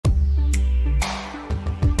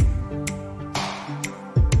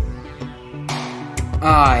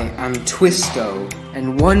I am Twisto,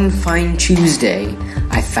 and one fine Tuesday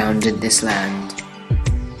I founded this land.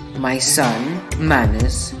 My son,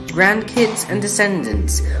 Manus, grandkids and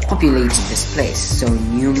descendants populated this place so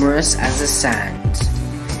numerous as the sand.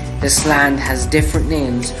 This land has different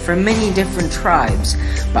names for many different tribes,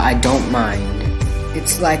 but I don't mind.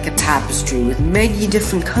 It's like a tapestry with many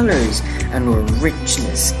different colors and more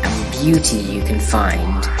richness and beauty you can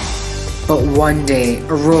find. But one day,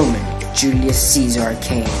 a Roman, Julius Caesar,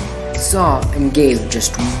 came, saw and gave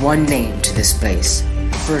just one name to this place.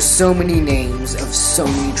 For so many names of so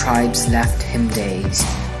many tribes left him dazed.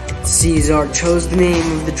 Caesar chose the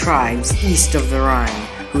name of the tribes east of the Rhine,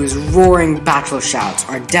 whose roaring battle shouts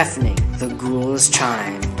are deafening the ghouls'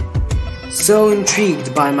 chime. So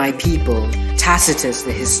intrigued by my people, Tacitus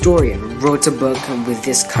the historian wrote a book with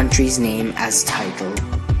this country's name as title.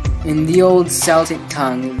 In the old Celtic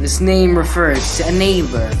tongue, this name refers to a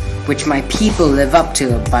neighbor, which my people live up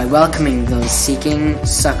to by welcoming those seeking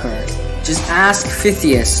succor. Just ask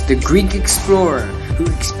Pythias, the Greek explorer, who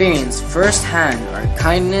experienced firsthand our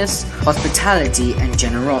kindness, hospitality, and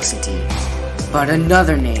generosity. But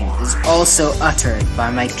another name is also uttered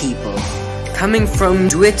by my people, coming from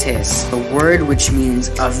DIUTISC, a word which means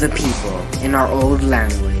of the people in our old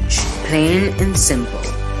language, plain and simple.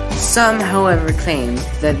 Some, however, claim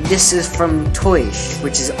that this is from Toish,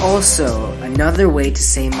 which is also another way to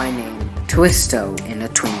say my name, Twisto in a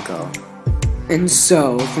twinkle. And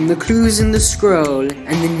so, from the clues in the scroll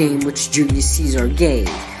and the name which Julius Caesar gave,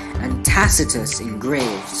 and Tacitus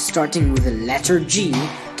engraved, starting with the letter G,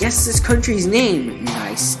 guess this country's name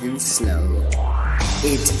nice and slow.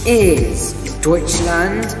 It is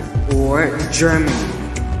Deutschland or Germany.